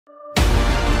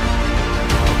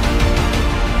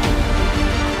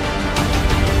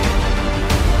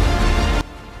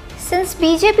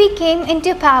BJP came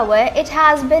into power, it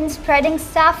has been spreading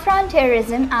saffron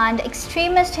terrorism and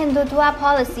extremist Hindutva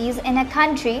policies in a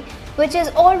country which is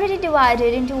already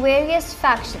divided into various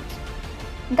factions.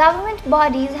 Government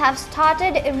bodies have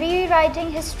started rewriting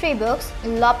history books,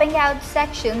 lopping out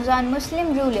sections on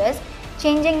Muslim rulers,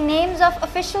 changing names of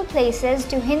official places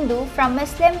to Hindu from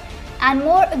Muslim, and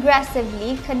more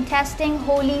aggressively contesting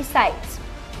holy sites.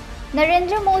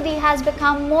 Narendra Modi has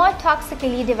become more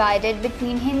toxically divided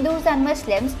between Hindus and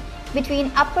Muslims,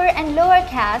 between upper and lower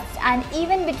castes, and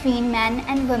even between men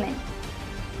and women.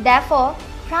 Therefore,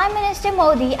 Prime Minister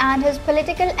Modi and his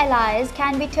political allies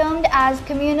can be termed as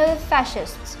communal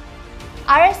fascists.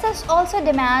 RSS also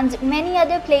demands many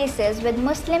other places with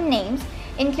Muslim names,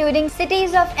 including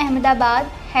cities of Ahmedabad,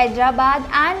 Hyderabad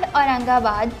and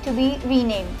Aurangabad, to be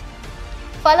renamed.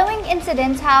 Following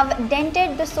incidents have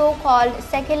dented the so-called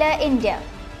secular India.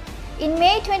 In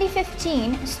May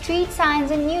 2015, street signs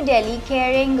in New Delhi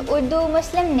carrying Urdu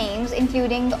Muslim names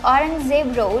including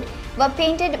Aurangzeb Road were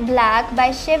painted black by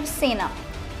Shiv Sina.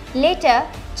 Later,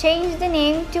 changed the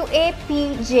name to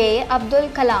A.P.J Abdul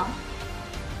Kalam.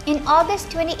 In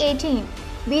August 2018,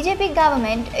 BJP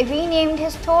government renamed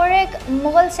historic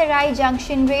Mughal Sarai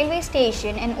Junction railway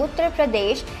station in Uttar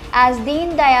Pradesh as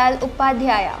Deen Dayal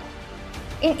Upadhyaya.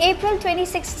 In April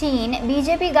 2016,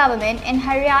 BJP government in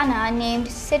Haryana named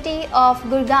city of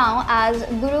Gurgaon as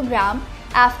Gurugram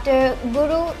after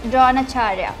Guru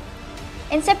Dronacharya.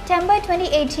 In September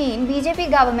 2018,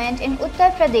 BJP government in Uttar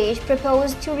Pradesh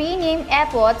proposed to rename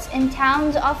airports in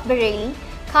towns of Bareilly,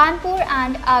 Kanpur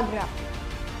and Agra.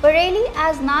 Bareilly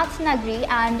as Nath Nagri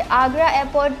and Agra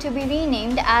airport to be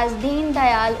renamed as Deen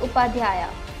Dayal Upadhyaya.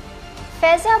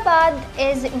 Faizabad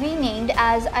is renamed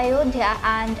as Ayodhya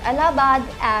and Allahabad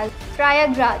as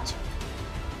Prayagraj.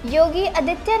 Yogi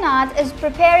Adityanath is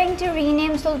preparing to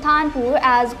rename Sultanpur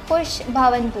as Khush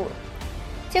Bhawanpur.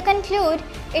 To conclude,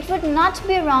 it would not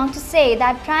be wrong to say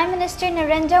that Prime Minister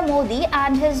Narendra Modi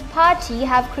and his party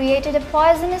have created a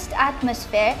poisonous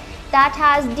atmosphere that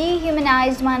has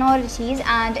dehumanized minorities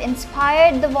and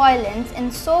inspired the violence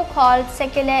in so-called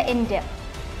secular India.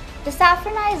 The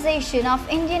saffronization of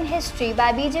Indian history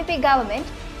by BJP government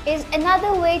is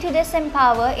another way to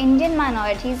disempower Indian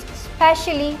minorities,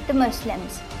 especially the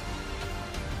Muslims.